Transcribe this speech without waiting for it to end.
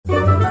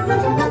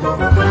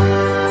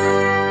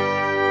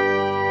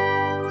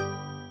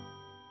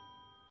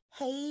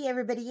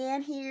everybody,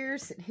 Ann here,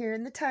 sitting here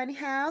in the tiny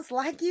house,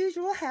 like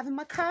usual, having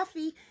my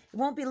coffee. It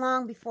won't be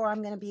long before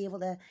I'm going to be able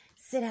to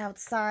sit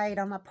outside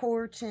on my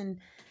porch and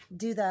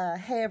do the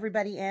hey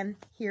everybody Ann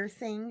here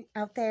thing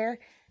out there.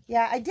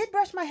 Yeah, I did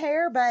brush my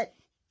hair, but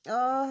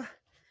oh,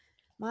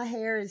 my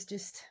hair is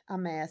just a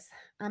mess.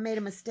 I made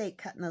a mistake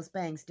cutting those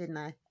bangs, didn't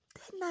I?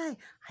 I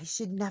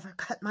should never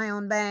cut my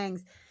own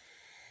bangs.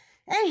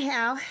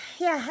 Anyhow,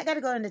 yeah, I got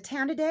to go into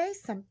town today.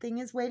 Something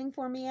is waiting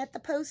for me at the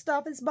post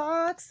office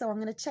box, so I'm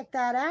going to check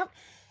that out.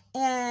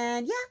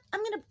 And yeah,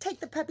 I'm going to take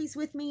the puppies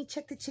with me,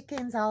 check the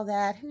chickens, all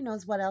that. Who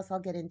knows what else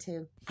I'll get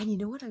into. And you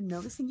know what I'm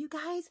noticing, you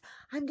guys?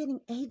 I'm getting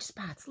age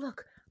spots.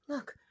 Look,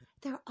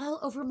 they're all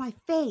over my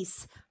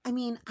face. I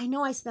mean, I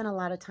know I spent a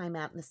lot of time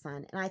out in the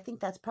sun, and I think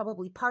that's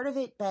probably part of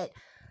it, but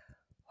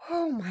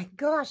oh my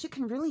gosh, you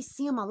can really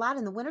see them a lot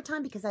in the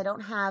wintertime because I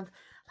don't have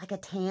like a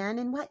tan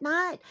and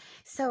whatnot.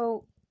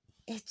 So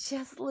it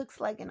just looks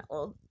like an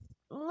old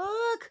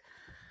look.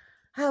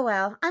 Oh,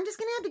 well, I'm just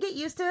going to have to get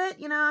used to it.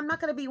 You know, I'm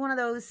not going to be one of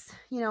those,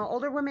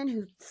 older women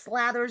who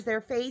slathers their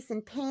face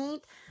in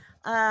paint.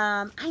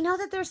 I know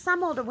that there's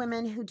some older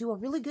women who do a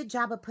really good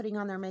job of putting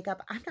on their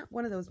makeup. I'm not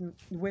one of those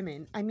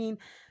women. I mean,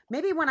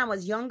 maybe when I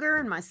was younger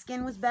and my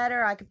skin was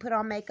better, I could put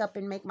on makeup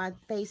and make my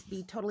face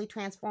be totally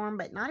transformed,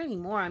 but not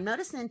anymore. I'm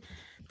noticing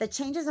the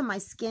changes in my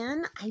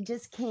skin. I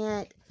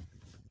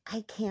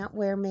can't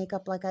wear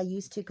makeup like I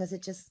used to because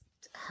it just,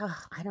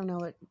 I don't know,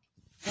 it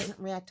doesn't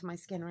react to my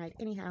skin right.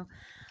 Anyhow,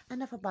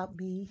 enough about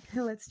me.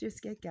 Let's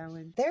just get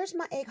going. There's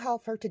my egg haul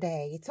for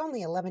today. It's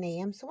only 11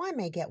 a.m., so I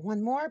may get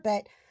one more,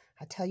 but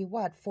I'll tell you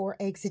what, 4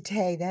 eggs a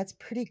day, that's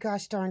pretty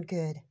gosh darn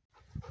good.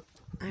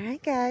 All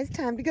right, guys,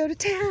 time to go to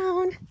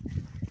town.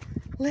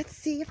 Let's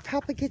see if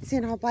Papa gets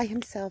in all by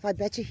himself. I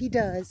bet you he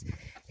does.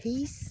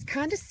 He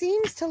kind of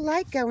seems to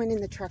like going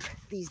in the truck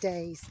these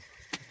days.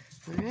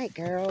 All right,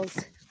 girls.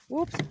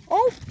 Whoops.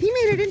 Oh, he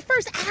made it in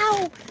first.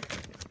 Ow!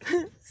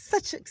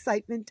 Such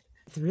excitement.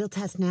 The real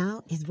test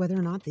now is whether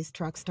or not this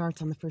truck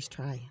starts on the first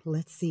try.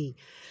 Let's see.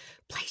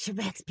 Place your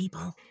bets,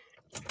 people.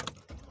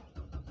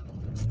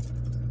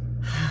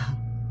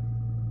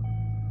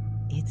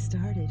 It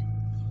started.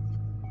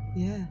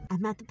 Yeah.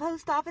 I'm at the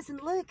post office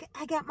and look,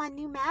 I got my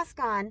new mask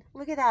on.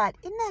 Look at that.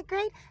 Isn't that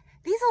great?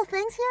 These little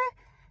things here,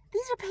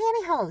 these are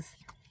pantyhose.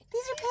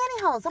 These are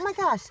pantyhose. Oh my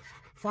gosh.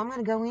 So I'm going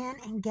to go in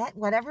and get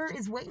whatever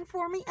is waiting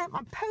for me at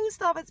my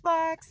post office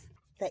box.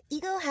 The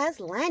eagle has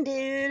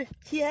landed.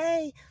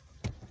 Yay.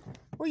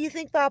 What do you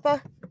think,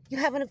 Papa? You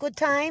having a good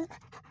time?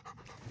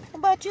 What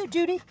about you,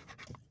 Judy?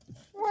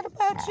 What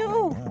about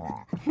you?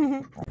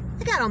 I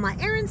got all my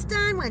errands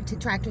done, went to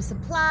Tractor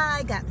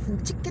Supply, got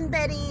some chicken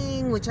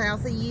bedding, which I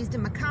also used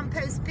in my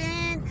compost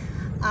bin.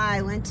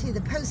 I went to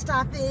the post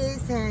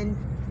office, and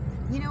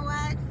you know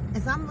what?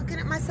 As I'm looking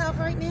at myself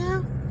right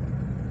now,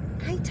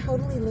 I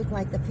totally look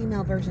like the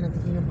female version of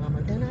the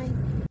Unabomber, don't I?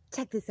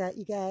 Check this out,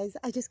 you guys.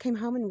 I just came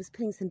home and was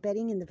putting some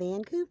bedding in the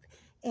van coop,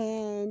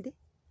 and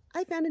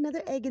I found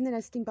another egg in the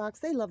nesting box.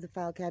 They love the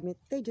file cabinet.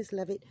 They just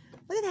love it.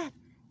 Look at that.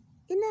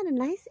 Isn't that a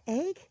nice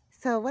egg?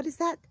 So what is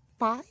that?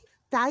 5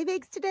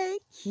 eggs today?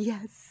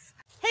 Yes.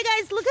 Hey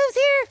guys, look who's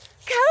here.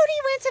 Cody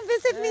went to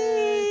visit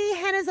me.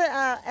 Hannah's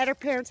at her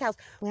parents' house.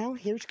 Well,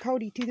 here's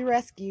Cody to the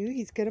rescue.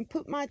 He's going to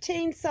put my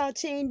chainsaw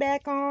chain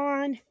back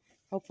on.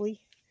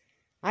 Hopefully.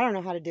 I don't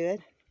know how to do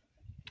it.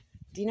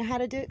 Do you know how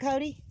to do it,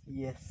 Cody?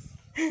 Yes.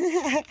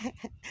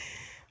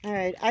 All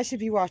right, I should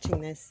be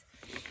watching this.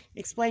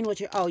 Explain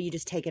what oh, you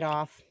just take it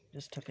off.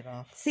 Just took it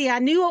off. See, I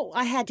knew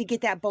I had to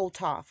get that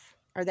bolt off,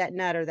 or that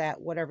nut, or that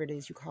whatever it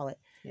is you call it.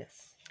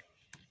 Yes.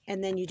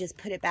 And then you just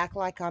put it back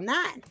like on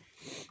that.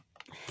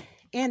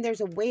 And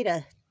there's a way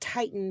to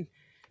tighten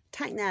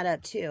that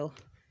up too.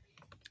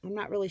 I'm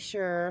not really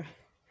sure.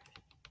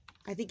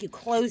 I think you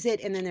close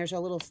it, and then there's a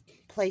little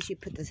place you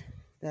put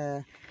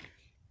the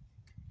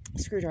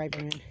screwdriver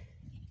in.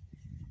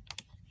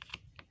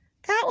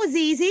 That was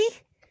easy.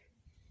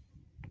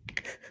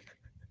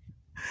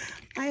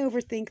 I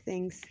overthink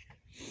things.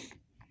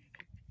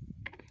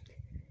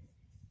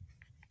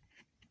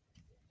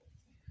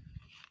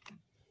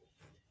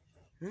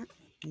 Huh,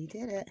 you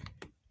did it.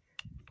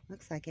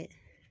 Looks like it.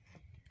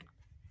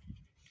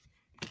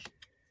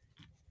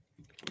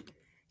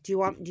 Do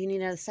you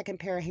need a second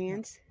pair of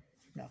hands?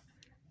 No,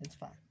 it's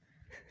fine.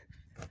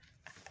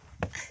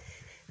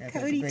 Yeah,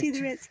 Cody to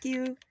the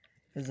rescue. If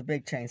it was a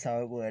big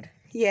chainsaw, it would.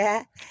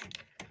 Yeah.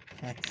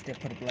 I can still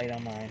put a blade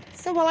on mine.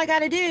 So all I got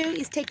to do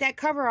is take that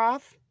cover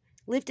off,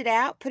 lift it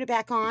out, put it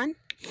back on,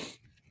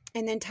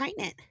 and then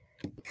tighten it.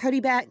 Cody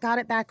got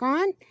it back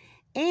on,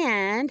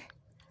 and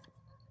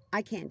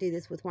I can't do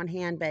this with one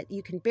hand, but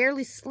you can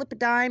barely slip a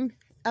dime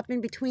up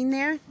in between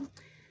there.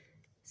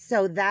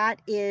 So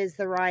that is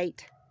the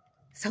right.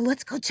 So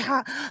let's go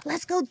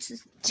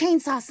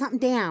chainsaw something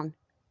down.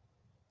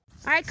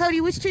 All right,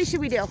 Cody, which tree should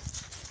we do?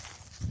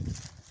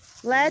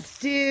 Let's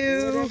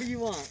do whatever you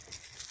want.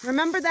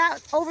 Remember that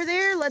over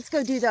there? Let's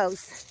go do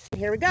those.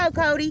 Here we go,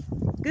 Cody.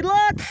 Good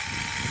luck.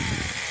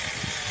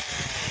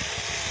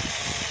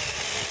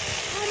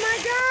 Oh my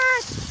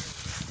gosh.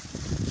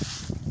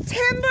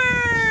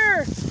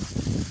 Timber!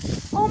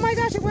 Oh my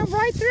gosh, it went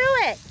right through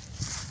it.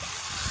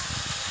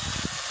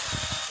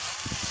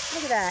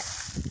 Look at that.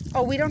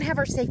 Oh, we don't have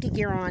our safety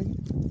gear on.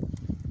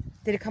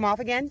 Did it come off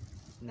again?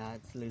 No,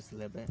 it's loose a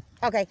little bit.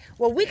 Okay,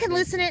 well, we can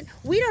loosen it.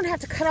 We don't have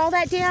to cut all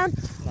that down,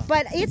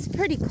 but it's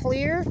pretty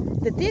clear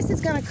that this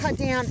is going to cut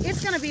down.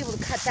 It's going to be able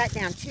to cut that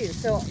down too.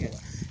 So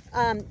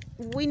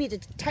we need to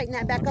tighten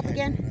that back up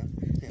again.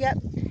 Yep.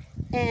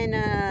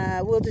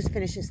 And we'll just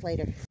finish this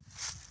later.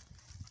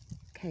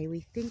 Okay, we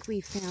think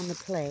we found the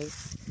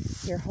place.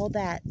 Here, hold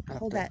that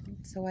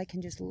so I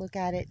can just look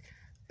at it.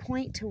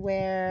 Point to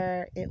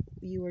where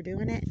you were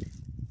doing it.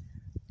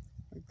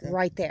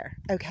 Right there.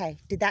 Okay,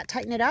 did that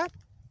tighten it up?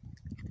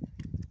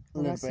 A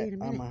little bit.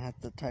 I'm gonna have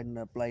to tighten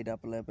the blade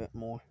up a little bit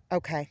more.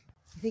 Okay.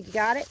 You think you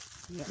got it?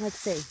 Yeah. Let's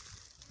see.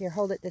 Here,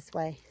 hold it this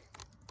way.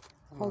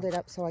 Hold it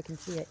up so I can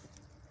see it.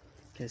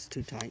 Okay, it's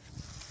too tight.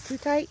 Too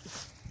tight?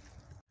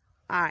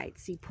 All right,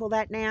 see, pull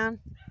that down.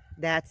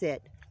 That's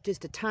it.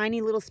 Just a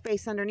tiny little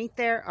space underneath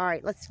there. All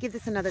right, let's give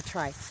this another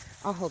try.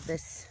 I'll hold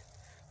this.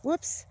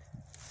 Whoops.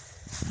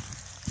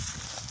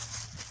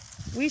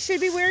 We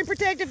should be wearing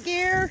protective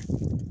gear.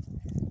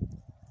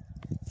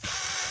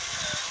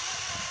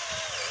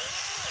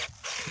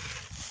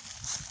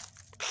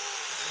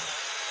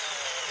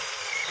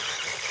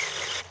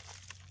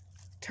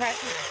 Try.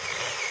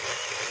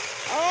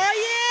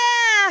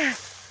 Oh yeah!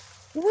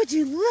 Would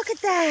you look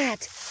at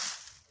that?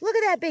 Look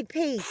at that big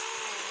piece.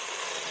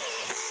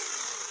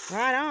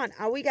 Right on.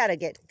 Oh, we gotta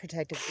get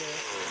protective gear.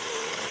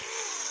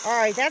 All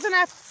right, that's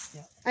enough.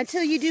 Yeah.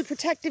 Until you do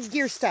protective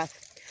gear stuff.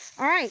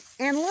 All right,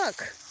 and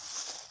look,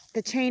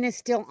 the chain is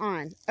still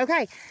on.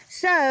 Okay,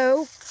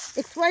 so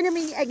explain to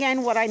me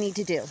again what I need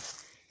to do.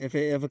 If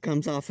it ever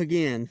comes off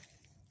again,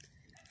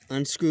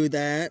 unscrew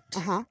that.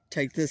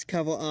 Take this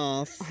cover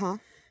off.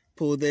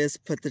 Pull this,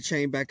 put the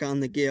chain back on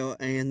the gill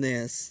and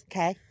this.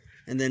 Okay.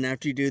 And then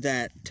after you do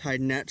that,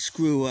 tighten that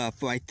screw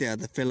up right there,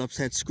 the Phillips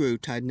head screw,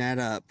 tighten that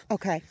up.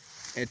 Okay.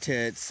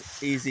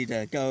 It's easy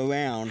to go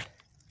around.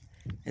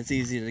 It's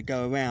easy to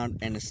go around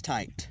and it's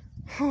tight.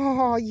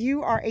 Oh,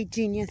 you are a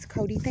genius,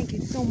 Cody. Thank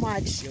you so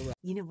much.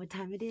 You know what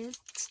time it is?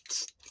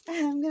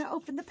 I'm going to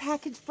open the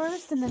package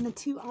first and then the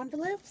 2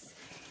 envelopes.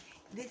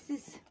 This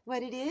is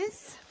what it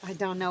is. I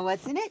don't know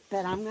what's in it,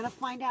 but I'm going to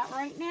find out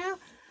right now.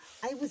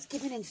 I was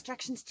given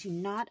instructions to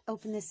not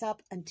open this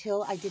up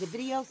until I did a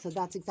video, so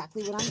that's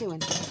exactly what I'm doing.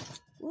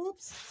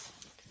 Oops.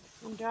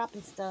 I'm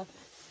dropping stuff.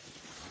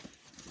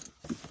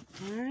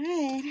 All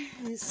right.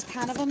 It's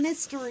kind of a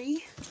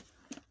mystery.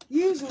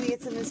 Usually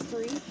it's a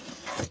mystery.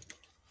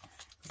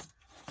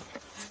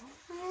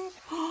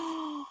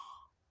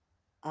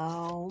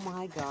 Oh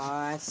my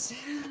gosh.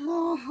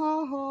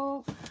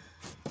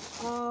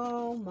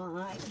 Oh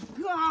my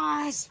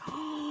gosh.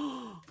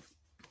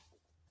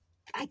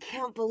 I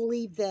can't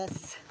believe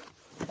this.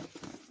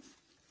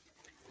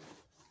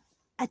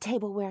 A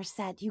tableware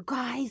set. You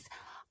guys,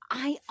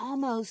 I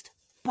almost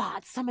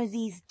bought some of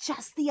these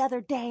just the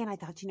other day and I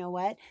thought, you know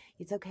what?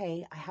 It's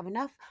okay. I have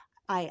enough.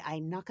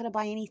 I'm not going to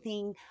buy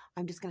anything.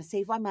 I'm just going to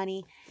save my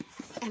money.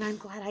 And I'm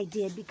glad I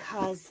did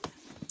because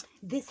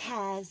this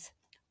has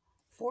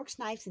forks,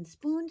 knives, and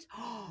spoons.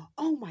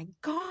 Oh my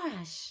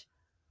gosh.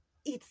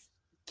 It's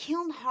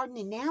kiln hardened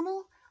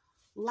enamel.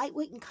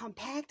 Lightweight and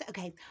compact.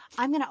 Okay,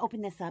 I'm going to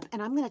open this up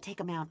and I'm going to take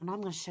them out and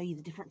I'm going to show you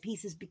the different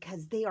pieces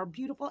because they are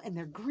beautiful and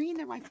they're green.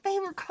 They're my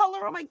favorite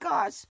color. Oh my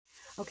gosh.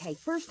 Okay,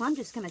 first I'm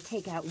just going to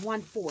take out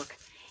 1 fork.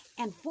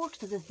 And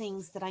forks are the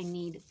things that I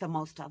need the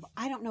most of.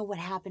 I don't know what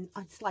happened.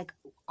 It's like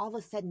all of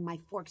a sudden my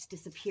forks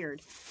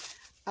disappeared.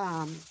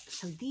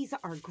 So these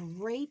are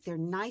great. They're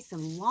nice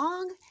and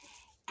long.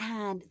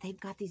 And they've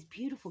got these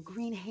beautiful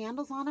green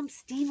handles on them.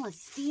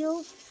 Stainless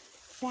steel.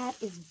 That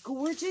is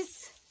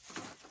gorgeous.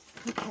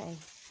 Okay.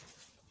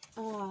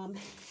 Oh,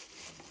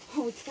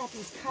 it's got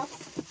these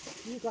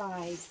cups. You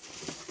guys.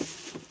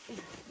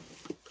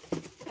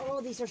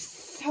 Oh, these are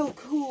so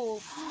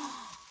cool.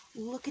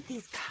 Look at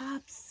these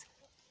cups.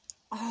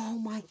 Oh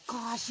my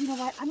gosh. You know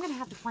what? I'm going to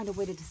have to find a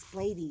way to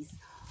display these.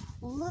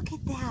 Look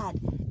at that.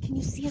 Can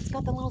you see it's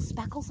got the little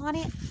speckles on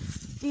it?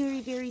 Very,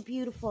 very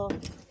beautiful.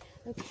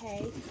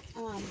 Okay.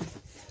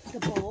 The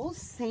bowls,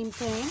 same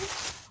thing.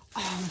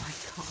 Oh my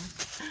God.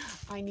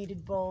 I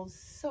needed bowls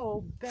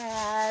so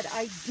bad.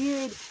 I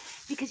did.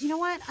 Because you know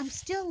what? I'm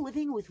still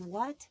living with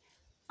what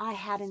I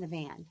had in the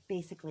van,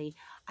 basically.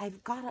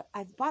 I've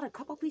bought a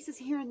couple pieces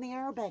here and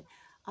there, but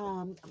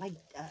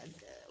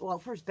well,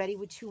 first Betty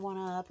would chew one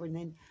up, and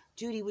then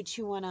Judy would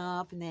chew one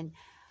up, and then,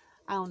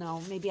 I don't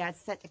know, maybe I'd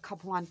set a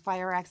couple on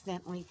fire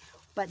accidentally.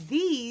 But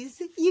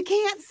these, you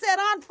can't set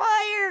on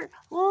fire.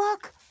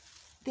 Look,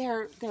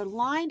 they're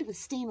lined with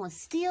stainless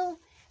steel.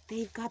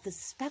 They've got the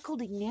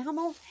speckled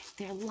enamel.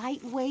 They're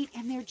lightweight,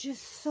 and they're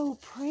just so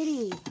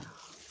pretty.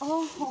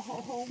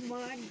 Oh,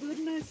 my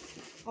goodness.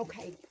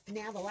 Okay,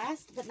 now the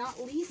last but not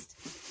least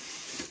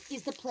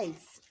is the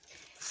plates.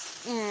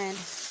 And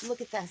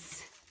look at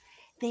this.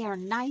 They are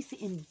nice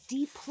and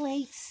deep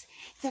plates.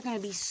 They're going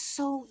to be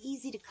so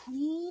easy to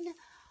clean.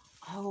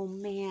 Oh,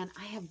 man,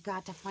 I have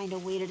got to find a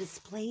way to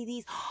display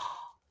these.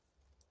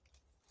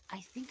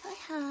 I think I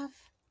have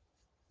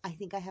I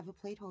think I have a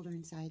plate holder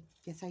inside.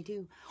 Yes, I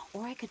do.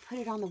 Or I could put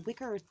it on the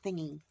wicker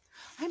thingy.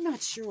 I'm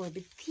not sure,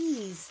 but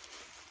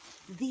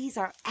these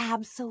are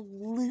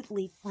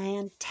absolutely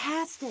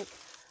fantastic.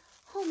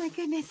 Oh my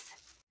goodness.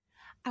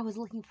 I was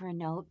looking for a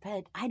note,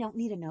 but I don't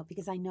need a note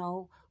because I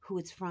know who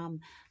it's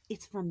from.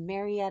 It's from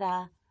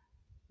Marietta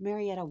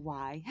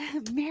Y.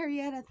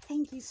 Marietta,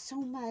 thank you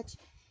so much.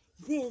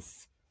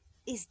 This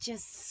is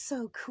just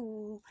so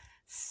cool.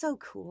 So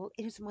cool.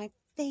 It is my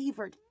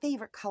favorite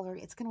color.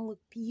 It's going to look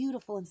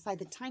beautiful inside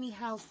the tiny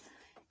house.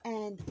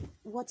 And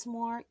what's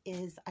more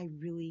is I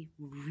really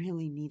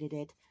needed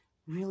it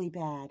really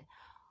bad.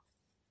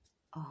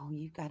 Oh,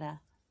 you've got to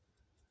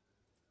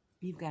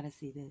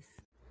see this.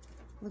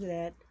 Look at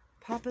that.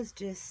 Papa's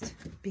just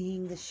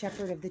being the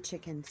shepherd of the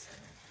chickens.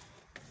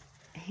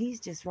 He's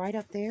just right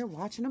up there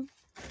watching them,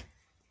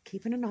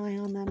 keeping an eye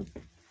on them.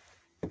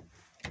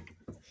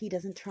 He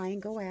doesn't try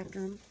and go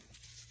after them.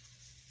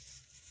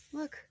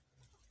 Look.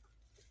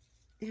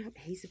 Yeah,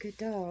 he's a good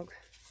dog.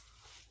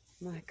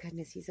 My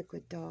goodness, he's a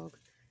good dog.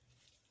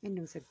 And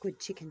those are good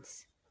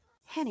chickens.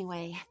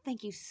 Anyway,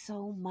 thank you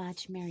so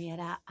much,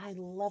 Marietta. I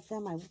love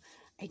them.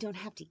 I don't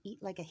have to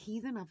eat like a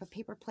heathen off of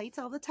paper plates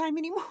all the time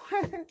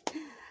anymore.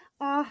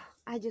 Oh,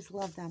 I just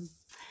love them.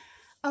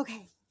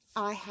 Okay,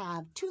 I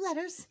have 2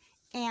 letters,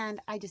 and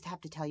I just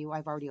have to tell you,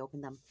 I've already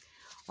opened them.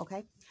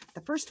 Okay,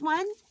 the first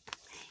one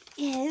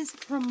is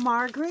from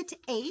Margaret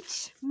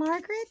H.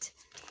 Margaret,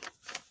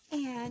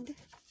 and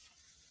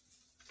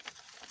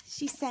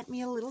she sent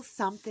me a little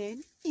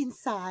something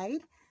inside.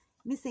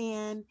 Miss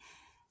Ann,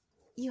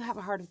 you have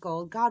a heart of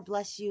gold. God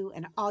bless you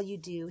and all you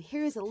do.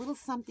 Here is a little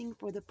something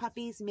for the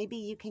puppies. Maybe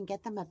you can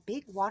get them a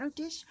big water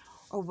dish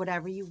or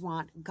whatever you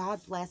want.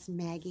 God bless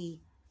Maggie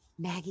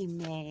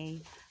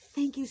May.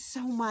 Thank you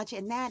so much.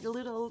 And that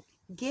little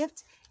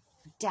gift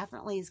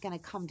definitely is going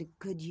to come to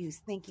good use.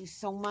 Thank you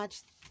so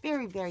much.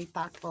 Very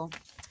thoughtful.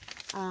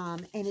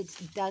 And it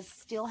does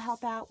still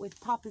help out with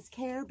Papa's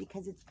care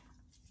because it's,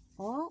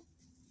 oh,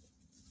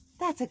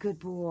 that's a good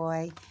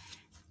boy.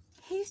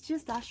 He's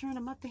just ushering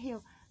him up the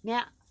hill.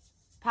 Now,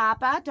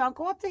 Papa, don't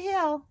go up the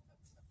hill.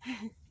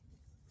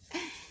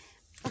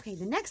 Okay,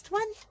 the next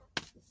one.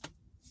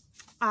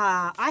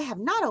 I have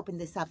not opened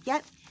this up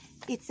yet.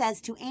 It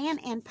says to Ann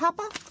and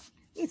Papa.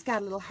 It's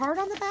got a little heart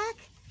on the back.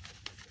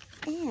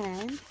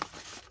 And,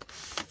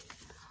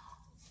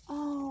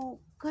 oh,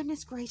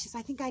 goodness gracious.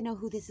 I think I know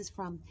who this is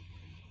from.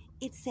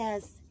 It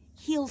says,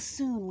 heal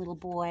soon, little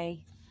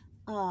boy.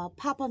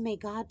 Papa, may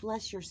God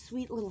bless your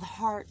sweet little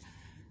heart.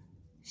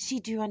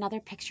 She drew another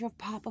picture of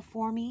Papa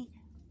for me.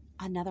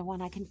 Another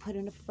one I can put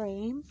in a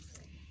frame.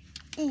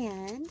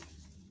 And,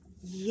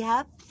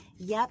 yep,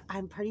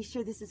 I'm pretty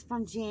sure this is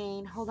from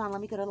Jane. Hold on,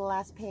 let me go to the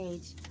last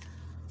page.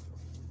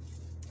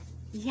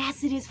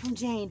 Yes, it is from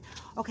Jane.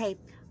 Okay,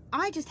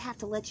 I just have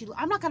to let you,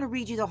 I'm not going to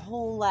read you the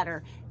whole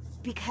letter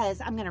because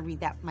I'm going to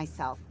read that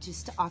myself,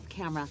 just off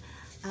camera.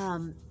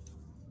 And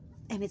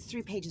it's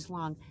 3 pages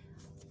long.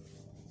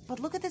 But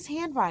look at this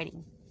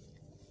handwriting.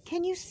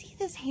 Can you see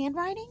this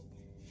handwriting?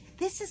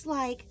 This is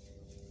like,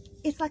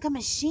 it's like a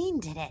machine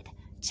did it.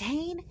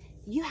 Jane,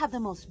 you have the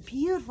most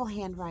beautiful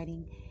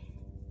handwriting.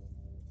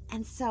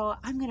 And so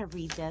I'm going to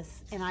read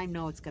this, and I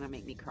know it's going to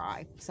make me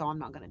cry, so I'm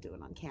not going to do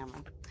it on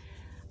camera.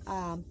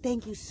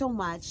 Thank you so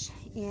much,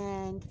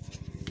 and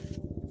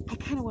I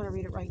kind of want to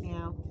read it right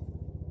now.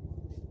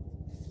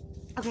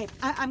 Okay,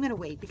 I'm going to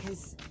wait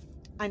because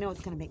I know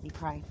it's going to make me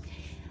cry.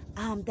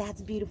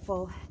 That's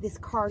beautiful. This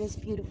card is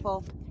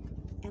beautiful.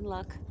 And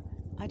look,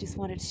 I just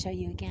wanted to show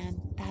you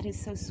again. That is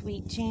so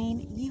sweet.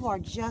 Jane, you are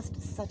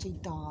just such a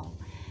doll.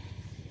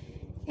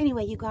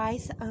 Anyway, you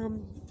guys,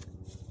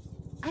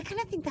 I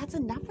kind of think that's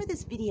enough for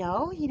this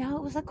video. You know,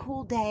 it was a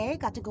cool day.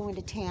 Got to go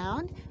into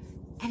town.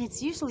 And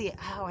it's usually,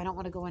 oh, I don't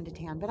want to go into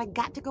town. But I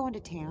got to go into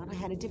town. I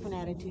had a different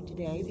attitude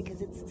today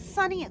because it's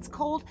sunny, it's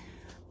cold.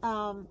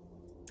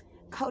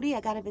 Cody,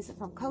 I got a visit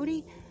from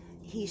Cody.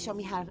 He showed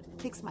me how to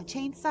fix my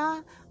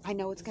chainsaw. I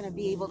know it's going to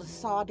be able to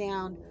saw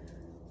down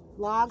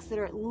logs that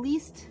are at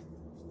least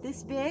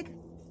this big.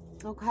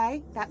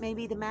 Okay, that may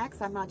be the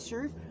max, I'm not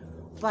sure.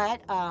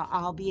 But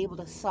I'll be able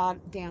to saw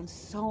down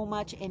so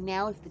much. And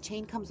now if the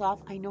chain comes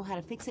off, I know how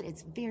to fix it.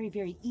 It's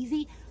very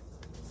easy.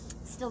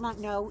 Still don't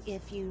know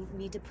if you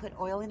need to put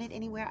oil in it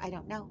anywhere. I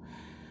don't know.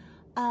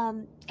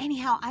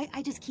 Anyhow,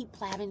 I just keep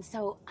blabbing.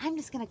 So I'm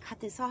just going to cut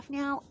this off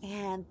now.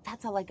 And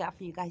that's all I got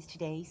for you guys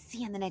today. See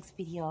you in the next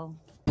video.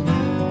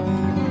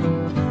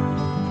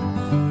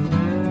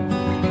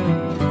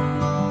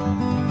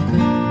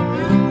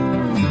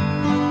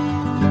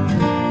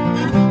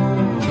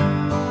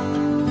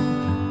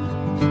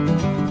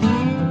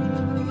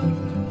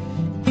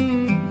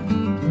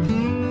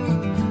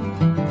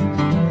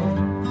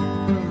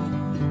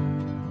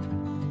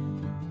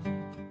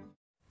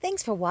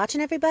 Thanks for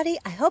watching, everybody.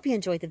 I hope you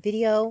enjoyed the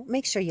video.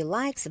 Make sure you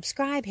like,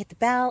 subscribe, hit the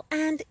bell,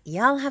 and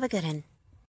y'all have a good one.